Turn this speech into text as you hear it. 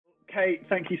Kate,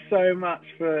 thank you so much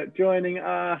for joining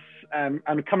us and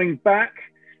coming back.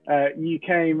 You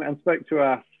came and spoke to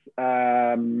us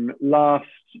last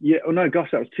year. Oh no, gosh,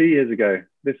 that was 2 years ago.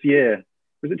 This year.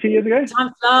 Was it 2 years ago?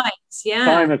 Time flies,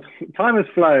 yeah. Time has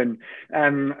flown.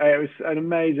 It was an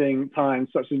amazing time,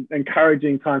 such an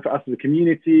encouraging time for us as a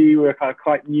community. We were kind of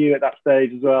quite new at that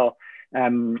stage as well.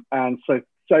 And so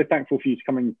thankful for you to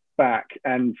coming back.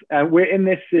 And we're in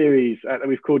this series that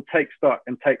we've called Take Stock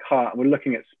and Take Heart. And we're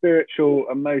looking at spiritual,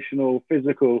 emotional,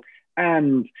 physical,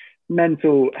 and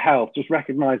mental health, just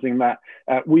recognizing that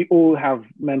we all have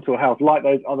mental health, like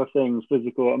those other things,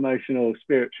 physical, emotional,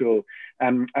 spiritual.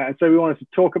 And so we wanted to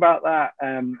talk about that.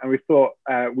 And we thought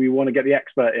we want to get the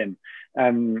expert in.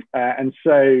 And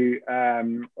so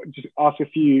just ask a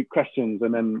few questions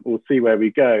and then we'll see where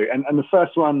we go. And the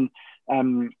first one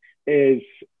is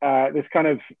this kind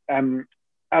of,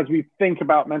 as we think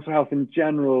about mental health in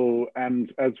general,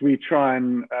 and as we try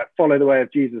and follow the way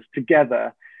of Jesus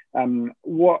together,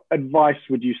 what advice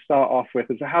would you start off with?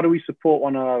 As to how do we support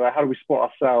one another? How do we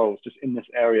support ourselves just in this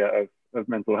area of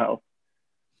mental health?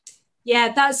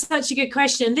 Yeah, that's such a good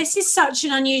question. This is such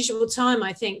an unusual time,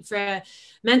 I think, for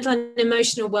mental and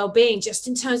emotional well-being, just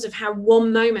in terms of how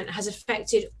one moment has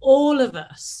affected all of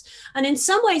us. And in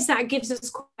some ways, that gives us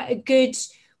quite a good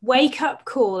wake-up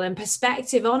call and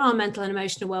perspective on our mental and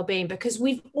emotional well-being, because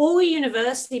we've all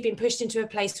universally been pushed into a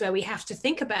place where we have to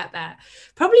think about that,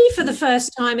 probably for the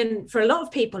first time, and for a lot of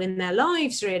people in their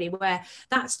lives, really, where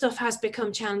that stuff has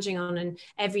become challenging on an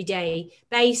everyday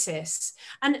basis.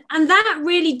 And that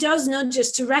really does nudge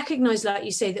us to recognize, like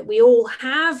you say, that we all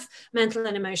have mental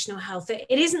and emotional health. It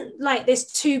isn't like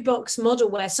this two-box model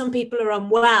where some people are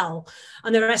unwell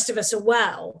and the rest of us are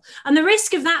well. And the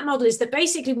risk of that model is that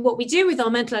basically what we do with our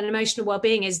mental and emotional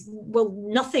well-being is, well,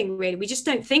 nothing really. We just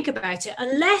don't think about it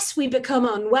unless we become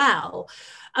unwell.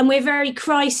 And we're very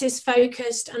crisis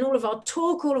focused, and all of our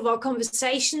talk, all of our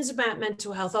conversations about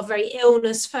mental health are very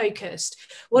illness focused.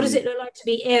 What does it look like to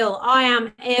be ill? I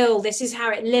am ill. This is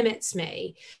how it limits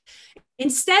me.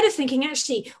 Instead of thinking,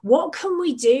 actually, what can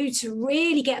we do to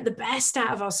really get the best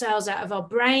out of ourselves, out of our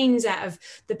brains, out of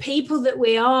the people that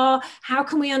we are? How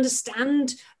can we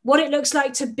understand what it looks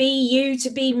like to be you,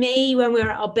 to be me when we're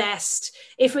at our best?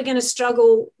 If we're going to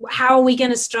struggle, how are we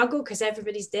going to struggle? Because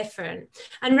everybody's different.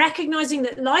 And recognizing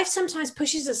that life sometimes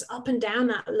pushes us up and down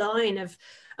that line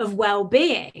of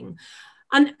well-being.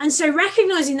 And so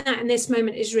recognizing that in this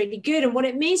moment is really good. And what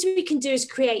it means we can do is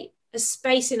create a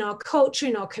space in our culture,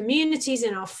 in our communities,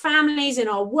 in our families, in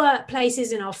our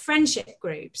workplaces, in our friendship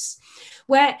groups,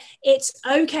 where it's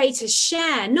okay to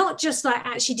share, not just like,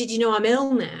 actually, did you know I'm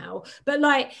ill now? But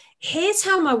like, here's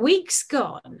how my week's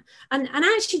gone. And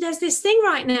actually, there's this thing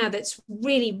right now that's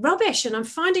really rubbish, and I'm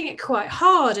finding it quite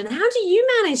hard. And how do you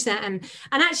manage that? And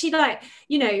actually, like,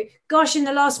 you know, gosh, in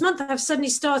the last month, I've suddenly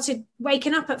started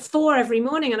waking up at 4 every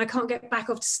morning and I can't get back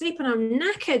off to sleep and I'm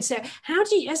knackered. So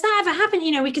has that ever happened?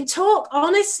 You know, we can talk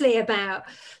honestly about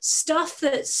stuff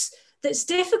that's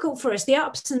difficult for us, the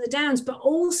ups and the downs, but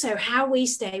also how we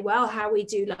stay well, how we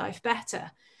do life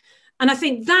better. And I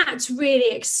think that's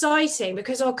really exciting,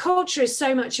 because our culture is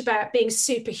so much about being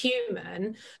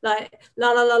superhuman, like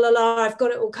la la la la la, I've got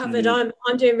it all covered, I'm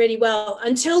doing really well,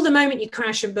 until the moment you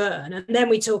crash and burn, and then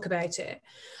we talk about it.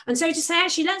 And so to say,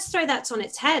 actually, let's throw that on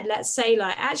its head. Let's say,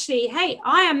 like, actually, hey,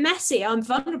 I am messy, I'm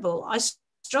vulnerable, I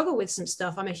struggle with some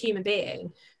stuff, I'm a human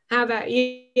being. How about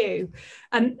you?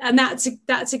 And that's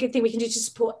a good thing we can do to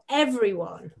support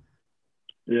everyone.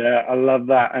 Yeah, I love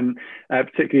that. And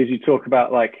particularly as you talk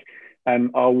about like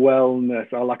our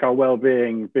wellness, our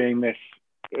well-being being this,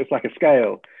 it's like a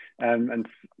scale. And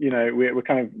you know,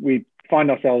 we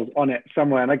find ourselves on it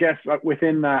somewhere. And I guess like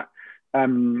within that,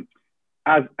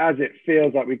 as it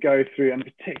feels like we go through, and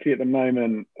particularly at the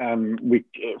moment,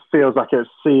 it feels like a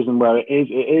season where it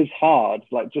is hard.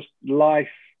 Like, just life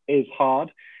is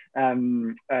hard.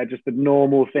 Just the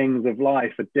normal things of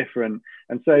life are different.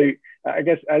 And so I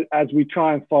guess as we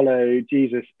try and follow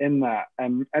Jesus in that,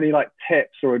 any like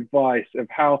tips or advice of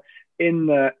how, in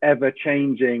the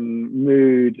ever-changing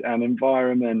mood and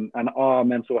environment and our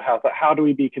mental health, like, how do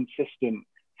we be consistent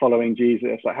following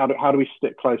Jesus? Like, how do we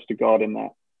stick close to God in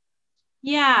that?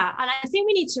 Yeah, and I think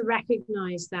we need to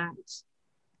recognize that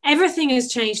everything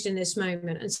has changed in this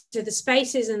moment, and so the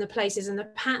spaces and the places and the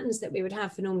patterns that we would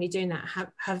have for normally doing that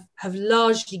have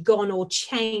largely gone or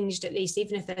changed, at least,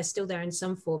 even if they're still there in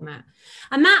some format.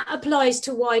 And that applies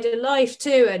to wider life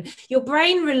too. And your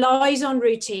brain relies on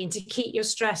routine to keep your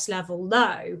stress level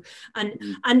low.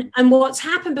 And what's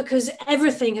happened, because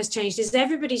everything has changed, is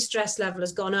everybody's stress level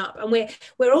has gone up, and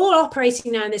we're all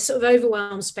operating now in this sort of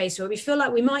overwhelmed space where we feel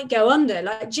like we might go under.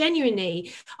 Like,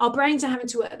 genuinely, our brains are having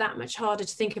to work that much harder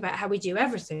to think about how we do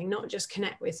everything, not just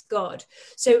connect with God.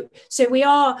 So we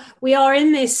are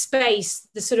in this space,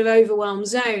 the sort of overwhelmed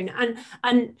zone,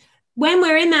 and when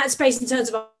we're in that space in terms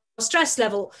of our stress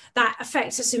level, that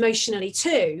affects us emotionally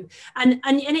too, and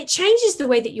it changes the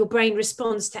way that your brain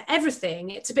responds to everything.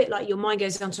 It's a bit like your mind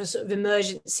goes onto a sort of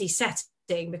emergency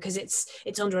setting because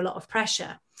it's under a lot of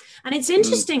pressure. And it's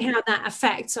interesting how that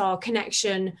affects our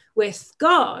connection with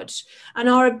God, and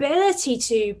our ability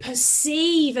to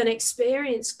perceive and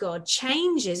experience God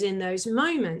changes in those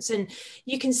moments. And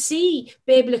you can see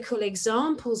biblical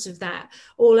examples of that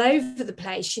all over the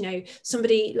place. You know,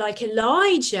 somebody like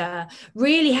Elijah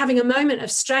really having a moment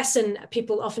of stress, and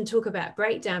people often talk about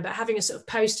breakdown, but having a sort of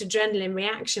post-adrenaline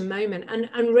reaction moment,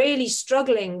 and really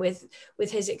struggling with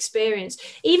his experience.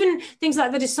 Even things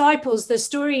like the disciples, the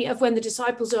story of when the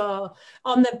disciples are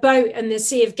on the boat in the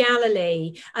Sea of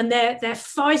Galilee, and they're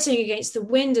fighting against the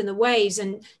wind and the waves,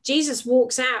 and Jesus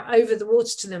walks out over the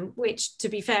water to them, which, to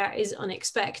be fair, is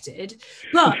unexpected,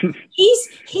 but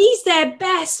he's their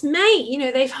best mate. You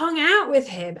know, they've hung out with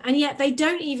him, and yet they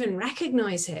don't even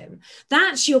recognize him.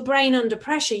 That's your brain under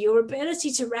pressure. Your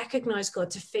ability to recognize God,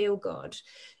 to feel God,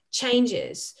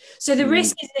 changes. So the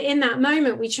risk is that in that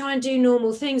moment we try and do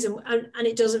normal things, and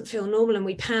it doesn't feel normal, and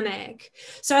we panic.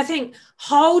 So I think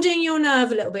holding your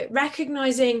nerve a little bit,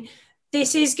 recognizing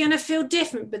this is going to feel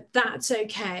different, but that's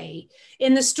okay.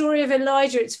 In the story of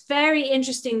Elijah, it's very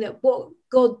interesting that what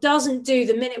God doesn't do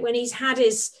the minute when he's had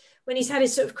his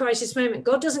sort of crisis moment,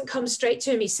 God doesn't come straight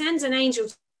to him. He sends an angel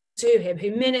to him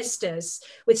who ministers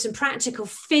with some practical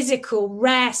physical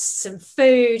rest, some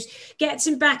food, gets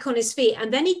him back on his feet,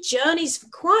 and then he journeys for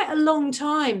quite a long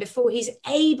time before he's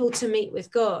able to meet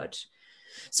with God.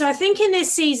 So I think in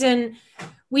this season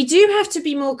we do have to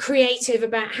be more creative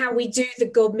about how we do the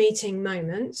God meeting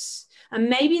moments, and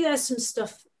maybe there's some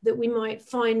stuff that we might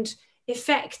find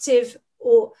effective,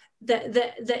 or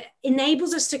that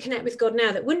enables us to connect with God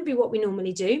now that wouldn't be what we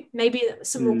normally do. Maybe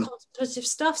some more contemplative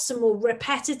stuff, some more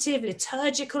repetitive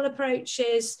liturgical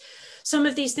approaches, some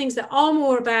of these things that are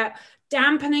more about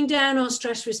dampening down our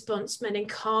stress response, spending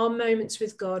calm moments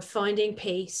with God, finding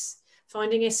peace,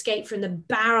 finding escape from the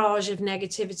barrage of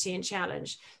negativity and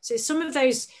challenge. So some of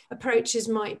those approaches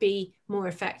might be more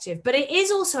effective, but it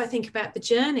is also, I think, about the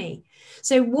journey.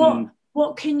 So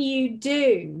what can you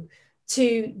do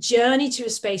to journey to a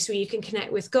space where you can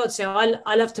connect with God? So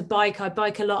I love to bike. I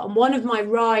bike a lot. And one of my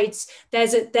rides,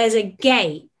 there's a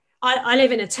gate. I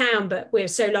live in a town, but we're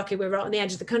so lucky we're right on the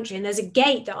edge of the country. And there's a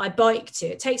gate that I bike to.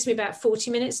 It takes me about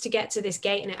 40 minutes to get to this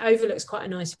gate, and it overlooks quite a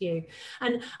nice view.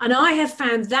 And I have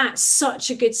found that such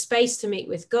a good space to meet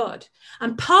with God.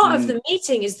 And part of the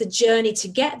meeting is the journey to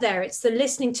get there. It's the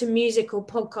listening to music or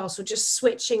podcasts or just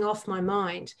switching off my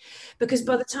mind. Because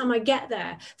by the time I get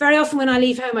there, very often when I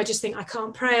leave home, I just think I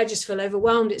can't pray. I just feel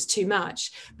overwhelmed. It's too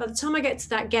much. By the time I get to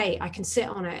that gate, I can sit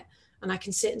on it, and I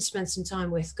can sit and spend some time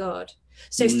with God.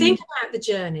 So think about the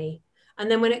journey. And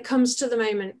then when it comes to the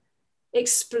moment,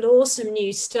 explore some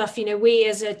new stuff. You know, we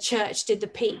as a church did the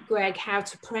Pete Gregg How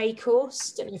to Pray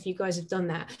course. Don't know if you guys have done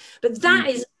that, but that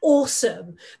is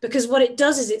awesome, because what it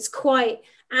does is it's quite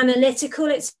analytical.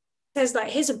 It says, like,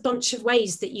 here's a bunch of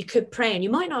ways that you could pray, and you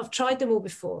might not have tried them all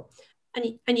before.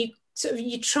 And you sort of,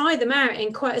 you try them out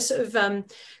in quite a sort of an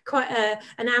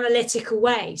analytical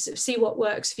way, sort of see what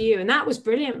works for you. And that was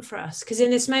brilliant for us, because in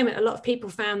this moment, a lot of people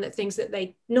found that things that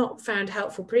they not found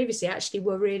helpful previously actually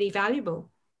were really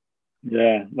valuable.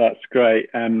 Yeah, that's great.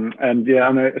 And yeah,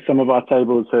 I know some of our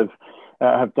tables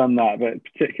have done that, but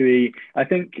particularly, I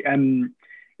think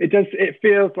it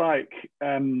feels like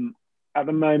at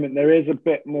the moment there is a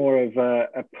bit more of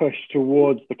a push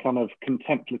towards the kind of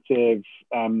contemplative,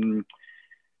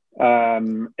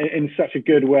 in such a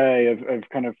good way of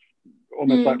kind of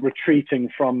almost like retreating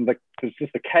from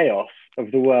just the chaos of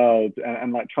the world,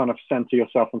 and like trying to center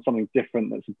yourself on something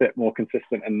different that's a bit more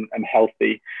consistent and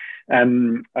healthy.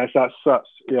 So that's such,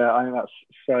 yeah, I think that's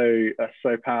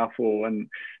so powerful. And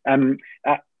as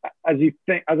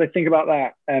I think about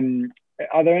that,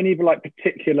 are there any like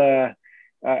particular,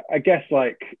 I guess,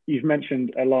 like you've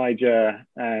mentioned Elijah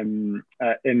in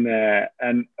there,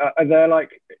 and are there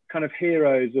like kind of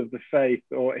heroes of the faith,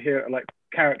 or like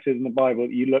characters in the Bible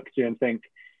that you look to and think,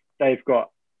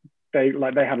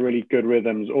 they had really good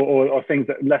rhythms, or things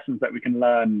lessons that we can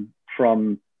learn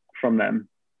from them?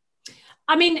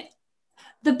 I mean,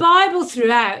 the Bible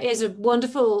throughout is a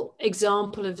wonderful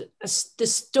example of the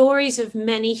stories of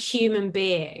many human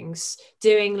beings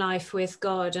doing life with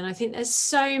God. And I think there's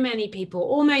so many people,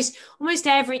 almost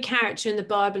every character in the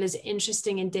Bible is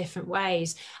interesting in different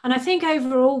ways. And I think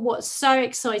overall what's so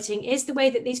exciting is the way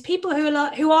that these people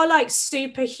who are like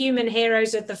superhuman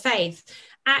heroes of the faith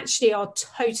actually are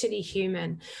totally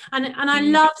human. And I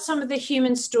love some of the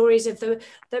human stories of the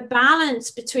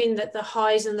balance between the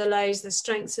highs and the lows, the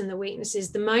strengths and the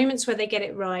weaknesses, the moments where they get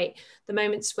it right, the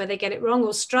moments where they get it wrong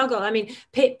or struggle. I mean,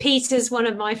 Peter's one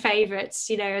of my favorites,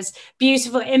 as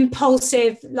beautiful,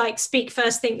 impulsive, like speak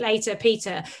first, think later,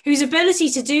 Peter, whose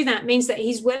ability to do that means that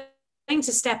he's willing to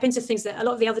step into things that a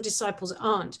lot of the other disciples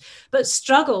aren't, but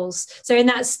struggles. So in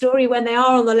that story, when they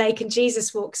are on the lake and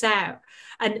Jesus walks out,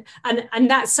 and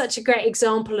that's such a great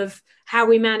example of how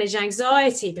we manage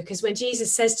anxiety, because when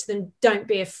Jesus says to them, don't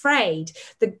be afraid,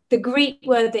 the Greek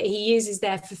word that he uses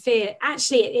there for fear,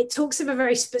 actually it talks of a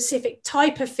very specific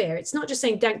type of fear. It's not just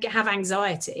saying don't have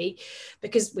anxiety,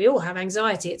 because we all have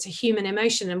anxiety. It's a human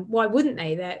emotion, and why wouldn't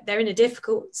they? They're in a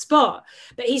difficult spot.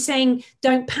 But he's saying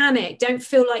don't panic, don't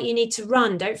feel like you need to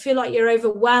run, don't feel like you're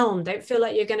overwhelmed, don't feel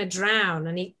like you're going to drown.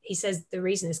 And he says the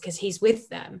reason is because he's with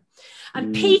them.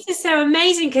 And Peter's so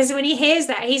amazing, because when he hears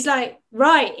that, he's like,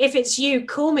 right, if it's you,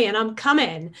 call me and I'm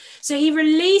coming. So he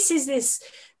releases this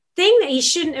thing that he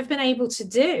shouldn't have been able to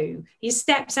do. He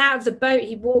steps out of the boat,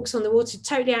 he walks on the water,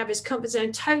 totally out of his comfort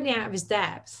zone, totally out of his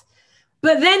depth.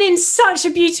 But then in such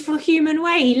a beautiful human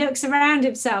way, he looks around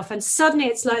himself and suddenly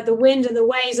it's like the wind and the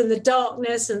waves and the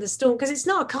darkness and the storm, because it's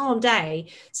not a calm day.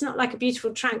 It's not like a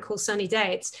beautiful, tranquil, sunny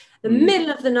day. It's the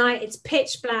middle of the night. It's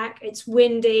pitch black. It's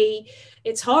windy.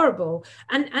 It's horrible.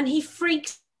 And he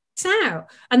freaks out.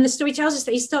 And the story tells us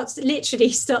that he starts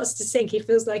to sink. He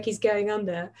feels like he's going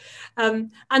under.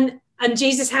 And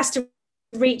Jesus has to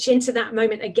reach into that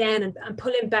moment again and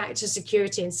pull him back to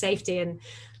security and safety. And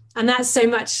that's so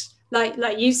much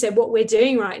like you said, what we're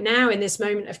doing right now in this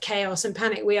moment of chaos and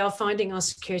panic. We are finding our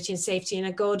security and safety in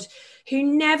a God who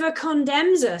never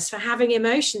condemns us for having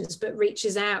emotions, but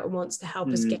reaches out and wants to help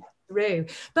us get through.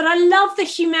 But I love the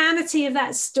humanity of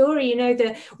that story.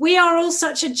 We are all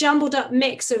such a jumbled up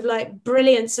mix of like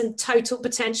brilliance and total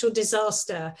potential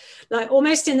disaster, like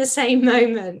almost in the same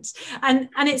moment. And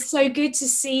it's so good to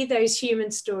see those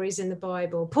human stories in the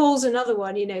Bible. Paul's another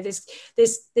one,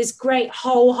 this great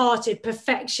wholehearted,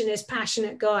 perfectionist,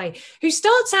 passionate guy who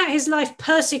starts out his life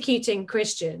persecuting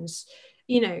Christians.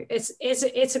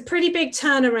 It's a pretty big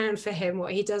turnaround for him,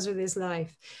 what he does with his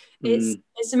life.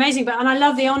 It's amazing. And I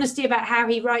love the honesty about how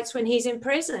he writes when he's in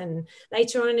prison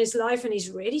later on in his life and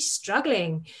he's really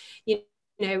struggling,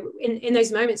 in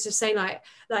those moments of saying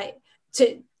like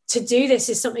to do this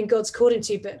is something God's called him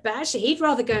to, but actually he'd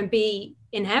rather go and be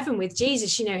in heaven with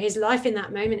Jesus. His life in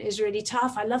that moment is really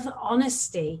tough. I love the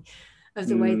honesty of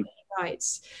the way that he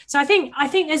writes. So I think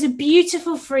there's a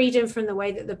beautiful freedom from the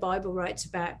way that the Bible writes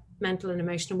about mental and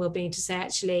emotional well-being to say,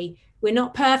 actually, we're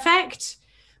not perfect,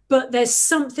 but there's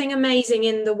something amazing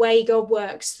in the way God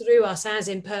works through us as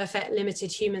imperfect, limited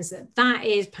humans, that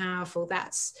is powerful.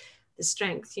 That's the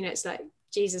strength. It's like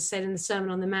Jesus said in the Sermon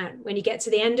on the Mount, when you get to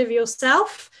the end of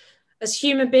yourself, as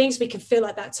human beings, we can feel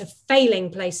like that's a failing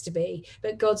place to be.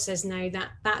 But God says, no,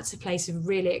 that's a place of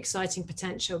really exciting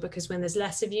potential, because when there's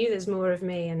less of you, there's more of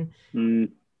me.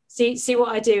 And see what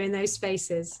I do in those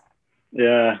spaces.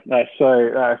 Yeah, that's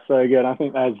so good. I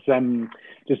think there's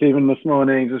just even this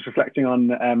morning, just reflecting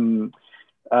on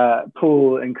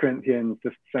Paul in Corinthians,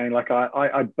 just saying like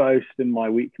I boast in my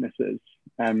weaknesses.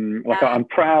 I'm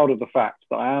proud of the fact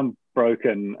that I am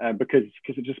broken, because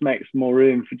it just makes more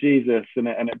room for Jesus, and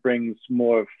it brings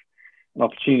more of an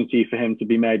opportunity for him to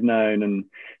be made known.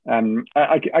 And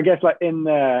I guess like in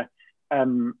there,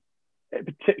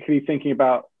 particularly thinking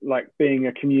about like being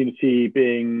a community,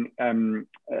 being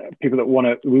people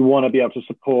that we want to be able to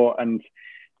support. And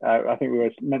I think we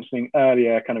were mentioning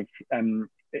earlier, kind of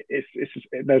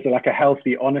there's like a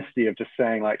healthy honesty of just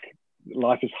saying like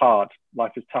life is hard,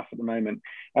 life is tough at the moment.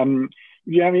 Do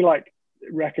you have any like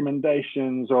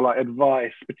recommendations or like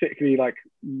advice, particularly like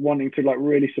wanting to like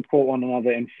really support one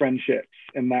another in friendships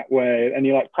in that way?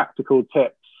 Any like practical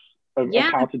tips of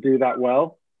how to do that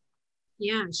well?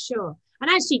 Yeah, sure.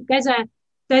 And actually there's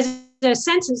a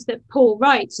sentence that Paul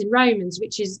writes in Romans,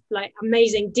 which is like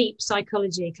amazing, deep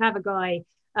psychology, clever guy,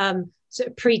 sort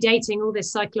of predating all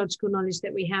this psychological knowledge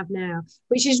that we have now,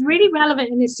 which is really relevant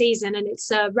in this season. And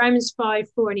it's Romans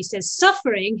 5:4, and he says,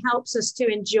 suffering helps us to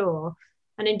endure,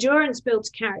 and endurance builds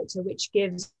character, which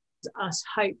gives us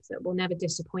hope that will never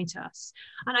disappoint us.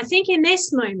 And I think in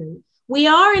this moment, we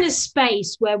are in a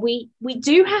space where we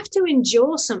do have to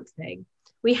endure something.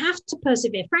 We have to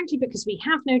persevere, frankly, because we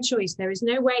have no choice. There is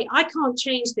no way. I can't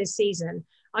change this season.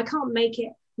 I can't make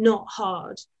it not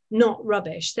hard, not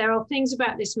rubbish. There are things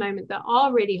about this moment that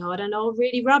are really hard and are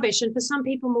really rubbish. And for some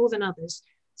people more than others,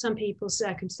 some people's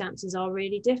circumstances are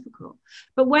really difficult.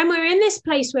 But when we're in this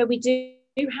place where we do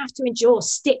have to endure,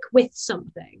 stick with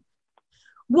something,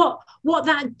 what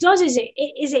that does is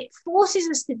it forces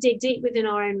us to dig deep within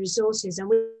our own resources,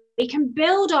 and we can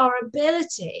build our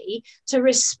ability to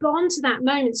respond to that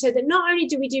moment, so that not only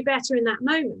do we do better in that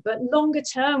moment, but longer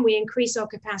term we increase our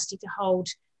capacity to hold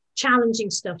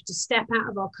challenging stuff, to step out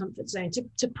of our comfort zone,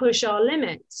 to push our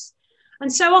limits.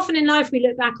 And so often in life we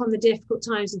look back on the difficult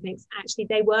times and think, actually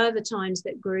they were the times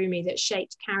that grew me, that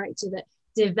shaped character, that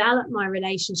developed my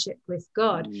relationship with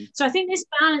God. So I think this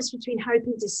balance between hope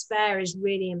and despair is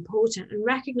really important, and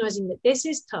recognizing that this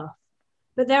is tough,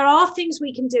 but there are things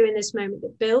we can do in this moment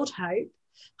that build hope.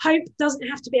 Hope doesn't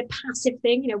have to be a passive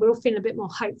thing. You know, we're all feeling a bit more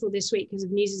hopeful this week because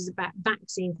of news about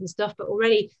vaccines and stuff, but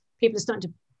already people are starting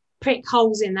to prick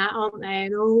holes in that, aren't they?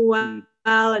 And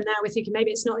well, and now we're thinking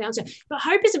maybe it's not the answer. But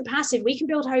hope isn't passive. We can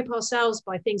build hope ourselves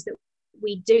by things that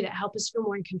we do that help us feel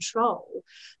more in control,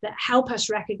 that help us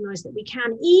recognize that we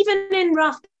can, even in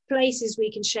rough places,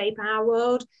 we can shape our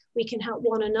world, we can help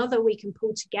one another, we can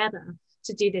pull together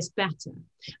to do this better.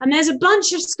 And there's a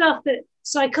bunch of stuff that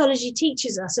psychology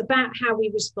teaches us about how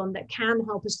we respond that can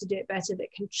help us to do it better,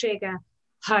 that can trigger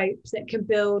hope, that can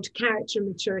build character and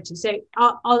maturity. So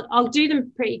I'll do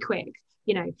them pretty quick,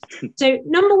 you know. So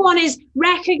number one is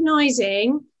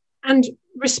recognizing and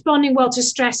responding well to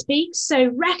stress peaks.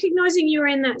 So recognizing you're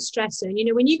in that stress zone. You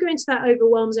know, when you go into that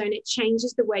overwhelm zone, it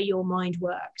changes the way your mind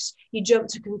works. You jump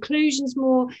to conclusions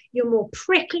more, you're more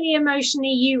prickly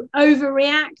emotionally, you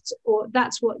overreact, or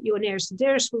that's what your nearest and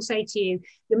dearest will say to you.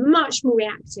 You're much more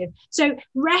reactive. So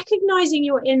recognizing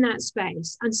you're in that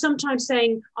space, and sometimes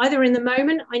saying either in the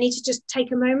moment, I need to just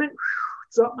take a moment,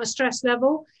 drop my stress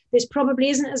level. This probably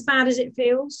isn't as bad as it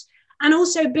feels. And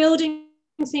also building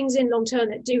things in long term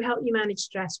that do help you manage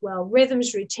stress well,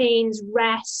 rhythms, routines,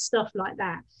 rest, stuff like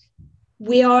that.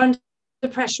 We are under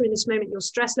pressure in this moment. Your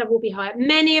stress level will be higher.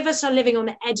 Many of us are living on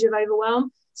the edge of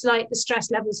overwhelm. It's like the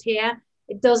stress levels here.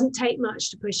 It doesn't take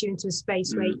much to push you into a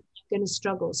space where you're going to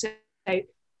struggle. So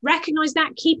recognize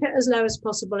that, keep it as low as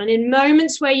possible. And in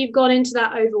moments where you've gone into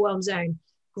that overwhelm zone,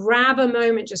 grab a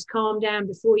moment, just calm down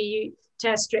before you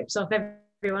tear strips off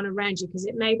everyone around you, because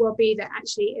it may well be that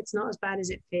actually it's not as bad as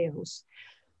it feels.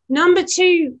 Number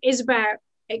two is about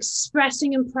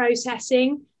expressing and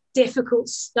processing difficult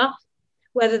stuff,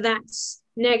 whether that's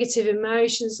negative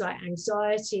emotions like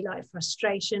anxiety, like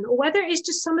frustration, or whether it's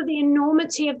just some of the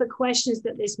enormity of the questions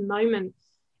that this moment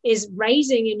is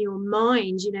raising in your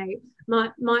mind. You know,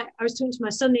 I was talking to my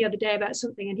son the other day about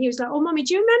something, and he was like, "Oh, Mommy,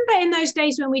 do you remember in those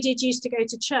days when we used to go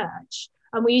to church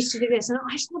and we used to do this?" And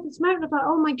I just had this moment of like,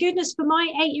 oh my goodness, for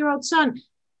my 8-year-old son,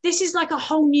 this is like a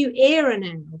whole new era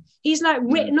now. He's like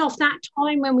written off that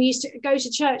time when we used to go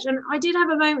to church. And I did have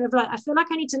a moment of like, I feel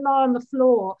like I need to lie on the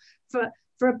floor for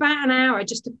about an hour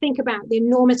just to think about the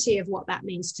enormity of what that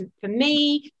means for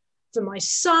me, for my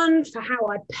son, for how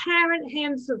I parent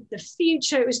him, for the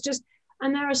future. It was just,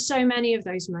 and there are so many of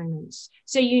those moments.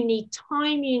 So you need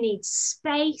time, you need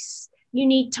space, you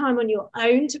need time on your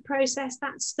own to process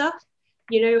that stuff,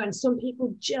 you know. And some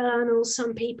people journal,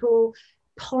 some people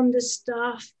ponder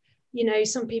stuff, you know,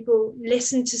 some people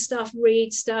listen to stuff,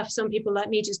 read stuff, some people like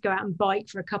me just go out and bike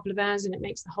for a couple of hours and it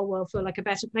makes the whole world feel like a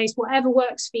better place. Whatever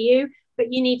works for you.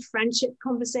 But you need friendship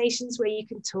conversations where you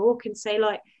can talk and say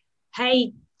like,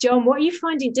 hey John, what are you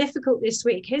finding difficult this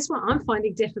week? Here's what I'm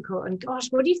finding difficult, and gosh,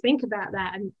 what do you think about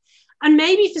that? And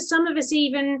maybe for some of us,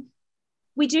 even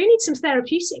we do need some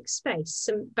therapeutic space,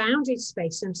 some boundary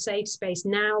space, some safe space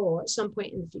now or at some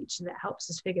point in the future that helps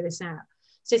us figure this out.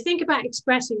 So think about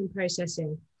expressing and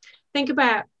processing. Think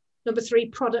about number 3,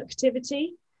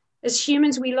 productivity. As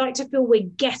humans, we like to feel we're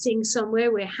getting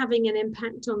somewhere, we're having an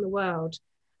impact on the world.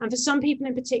 And for some people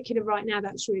in particular right now,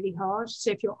 that's really hard.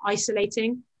 So if you're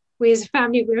isolating, we as a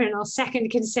family, we're in our second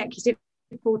consecutive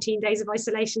 14 days of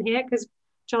isolation here because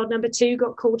child number 2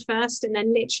 got called first, and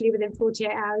then literally within 48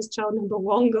 hours, child number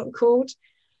 1 got called.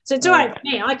 So it's all right for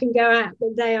me, I can go out,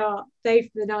 but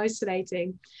they've been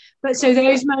isolating. But so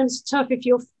those moments are tough if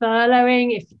you're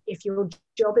furloughing, if your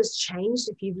job has changed,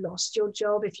 if you've lost your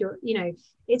job, if you're, you know,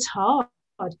 it's hard.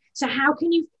 So how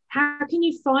can you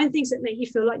find things that make you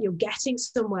feel like you're getting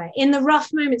somewhere? In the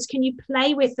rough moments, can you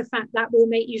play with the fact that will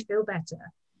make you feel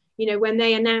better? You know, when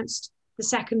they announced the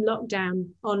second lockdown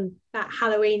on that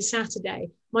Halloween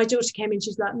Saturday, my daughter came in,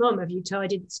 she's like, Mom, have you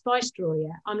tidied the spice drawer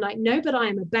yet? I'm like, no, but I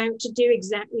am about to do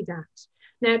exactly that.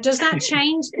 Now, does that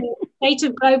change the state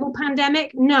of global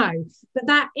pandemic? No, but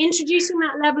that introducing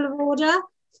that level of order,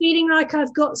 feeling like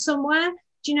I've got somewhere,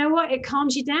 do you know what? It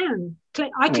calms you down.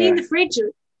 I clean the fridge at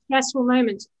stressful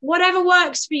moments. Whatever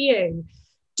works for you.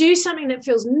 Do something that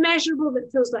feels measurable,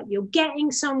 that feels like you're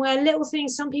getting somewhere. Little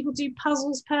things. Some people do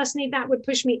puzzles. Personally, that would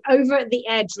push me over at the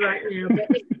edge right now.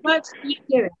 But if it works for you,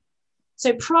 do it.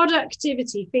 So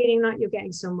productivity, feeling like you're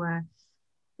getting somewhere.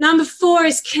 Number 4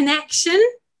 is connection.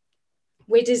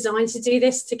 We're designed to do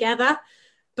this together,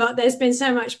 but there's been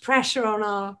so much pressure on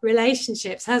our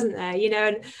relationships, hasn't there? You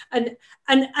know, and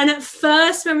at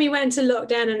first when we went to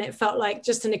lockdown and it felt like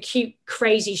just an acute,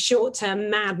 crazy, short-term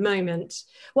mad moment,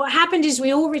 what happened is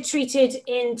we all retreated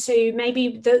into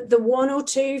maybe the 1 or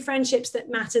 2 friendships that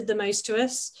mattered the most to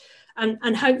us.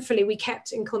 And hopefully we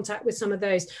kept in contact with some of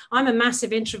those. I'm a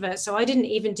massive introvert, so I didn't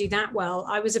even do that well.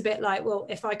 I was a bit like, well,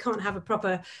 if I can't have a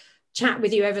proper chat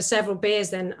with you over several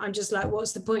beers, then I'm just like,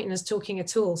 what's the point in us talking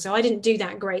at all? So I didn't do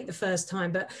that great the first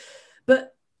time. But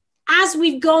as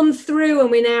we've gone through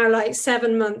and we're now like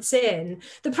 7 months in,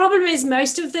 the problem is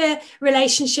most of the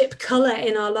relationship color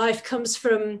in our life comes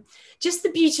from just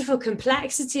the beautiful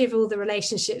complexity of all the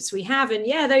relationships we have. And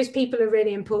yeah, those people are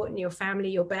really important, your family,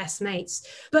 your best mates.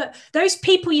 But those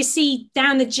people you see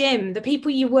down the gym, the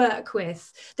people you work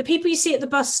with, the people you see at the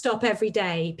bus stop every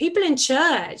day, people in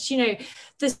church, you know,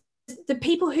 the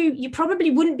people who you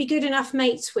probably wouldn't be good enough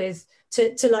mates with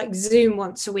to like Zoom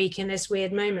once a week in this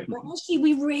weird moment, but actually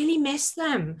we really miss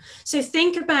them. So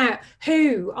think about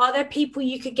who are there people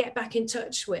you could get back in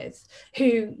touch with,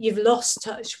 who you've lost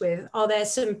touch with. Are there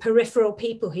some peripheral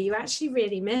people who you actually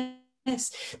really miss?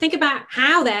 Think about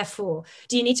how, therefore,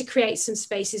 do you need to create some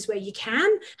spaces where you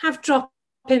can have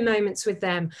drop-in moments with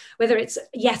them, whether it's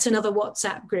yet another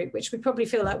WhatsApp group, which we probably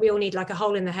feel like we all need like a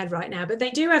hole in the head right now, but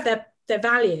they do have their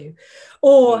value.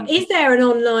 Or is there an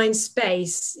online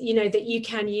space, you know, that you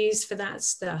can use for that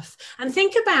stuff? And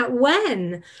think about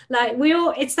when, like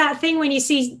it's that thing when you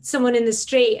see someone in the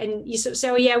street and you sort of say,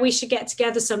 oh yeah, we should get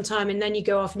together sometime. And then you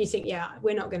go off and you think, yeah,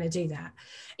 we're not going to do that.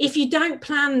 If you don't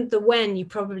plan the when, you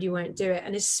probably won't do it.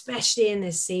 And especially in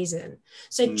this season.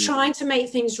 So trying to make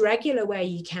things regular where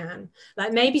you can,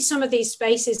 like maybe some of these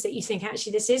spaces that you think,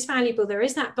 actually, this is valuable. There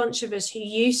is that bunch of us who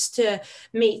used to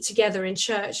meet together in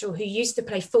church or who used to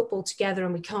play football together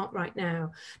and we can't right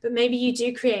now. But maybe you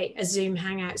do create a Zoom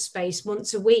hangout space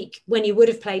once a week when you would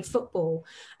have played football.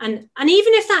 And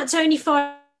even if that's only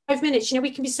 5 minutes, you know,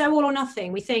 we can be so all or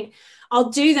nothing. We think, I'll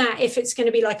do that if it's going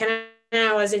to be like an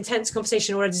hour's intense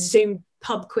conversation or a Zoom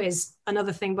pub quiz,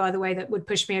 another thing, by the way, that would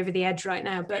push me over the edge right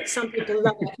now, but some people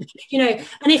love it, you know.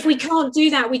 And if we can't do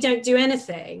that, we don't do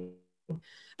anything.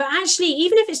 But actually,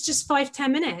 even if it's just 5-10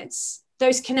 minutes,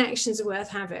 those connections are worth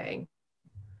having.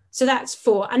 So that's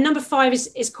 4. And number 5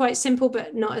 is quite simple,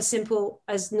 but not as simple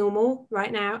as normal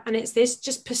right now. And it's this: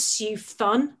 just pursue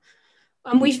fun.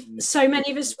 And so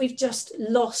many of us, we've just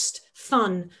lost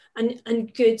fun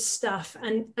and good stuff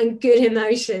and good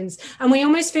emotions. And we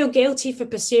almost feel guilty for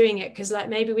pursuing it because like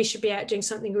maybe we should be out doing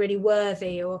something really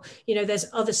worthy, or, you know, there's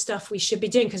other stuff we should be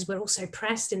doing because we're all so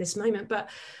pressed in this moment. But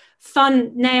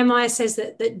fun, Nehemiah says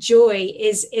that joy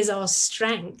is our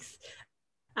strength.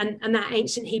 And that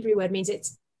ancient Hebrew word means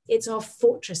it's our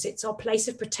fortress, it's our place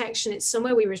of protection, it's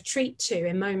somewhere we retreat to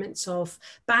in moments of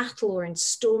battle or in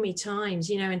stormy times,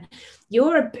 you know. And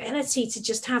your ability to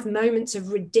just have moments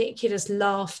of ridiculous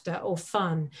laughter or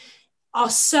fun are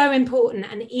so important,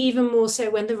 and even more so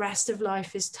when the rest of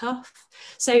life is tough.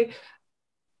 So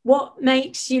what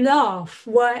makes you laugh?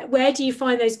 Where do you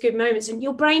find those good moments? And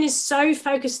your brain is so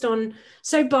focused on,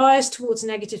 so biased towards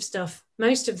negative stuff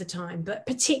most of the time, but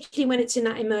particularly when it's in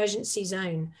that emergency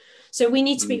zone. So we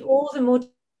need to be all the more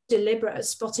deliberate at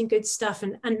spotting good stuff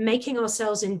and making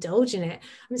ourselves indulge in it.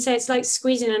 I would say it's like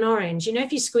squeezing an orange. You know,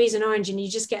 if you squeeze an orange and you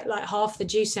just get like half the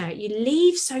juice out, you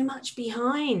leave so much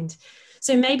behind.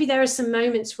 So maybe there are some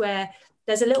moments where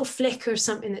there's a little flicker of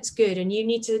something that's good and you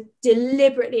need to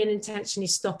deliberately and intentionally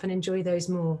stop and enjoy those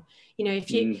more. You know,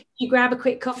 if you grab a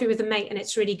quick coffee with a mate and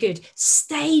it's really good,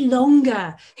 stay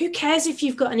longer. Who cares if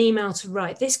you've got an email to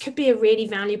write? This could be a really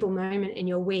valuable moment in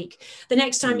your week. The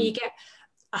next time you get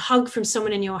a hug from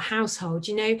someone in your household,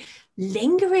 you know,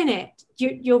 linger in it.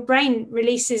 Your brain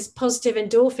releases positive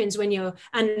endorphins when you're,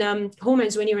 and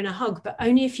hormones when you're in a hug, but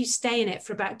only if you stay in it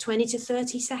for about 20 to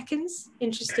 30 seconds.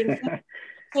 Interesting.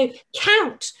 So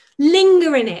count,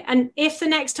 linger in it. And if the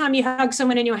next time you hug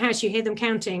someone in your house, you hear them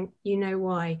counting, you know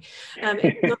why. But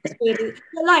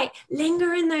like,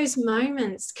 linger in those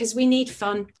moments because we need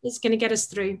fun. It's going to get us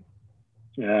through.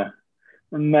 Yeah.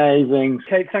 Amazing.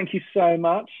 Kate, thank you so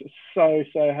much. So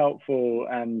helpful,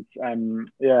 and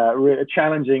yeah, really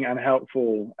challenging and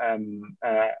helpful. And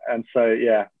so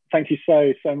yeah, thank you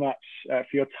so much for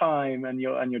your time and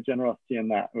your generosity in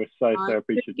that. We're so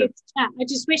appreciative. I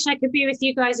just wish I could be with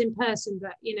you guys in person,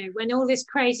 but when all this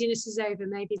craziness is over,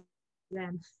 maybe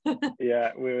then.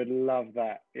 Yeah, we would love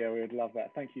that.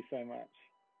 Thank you so much.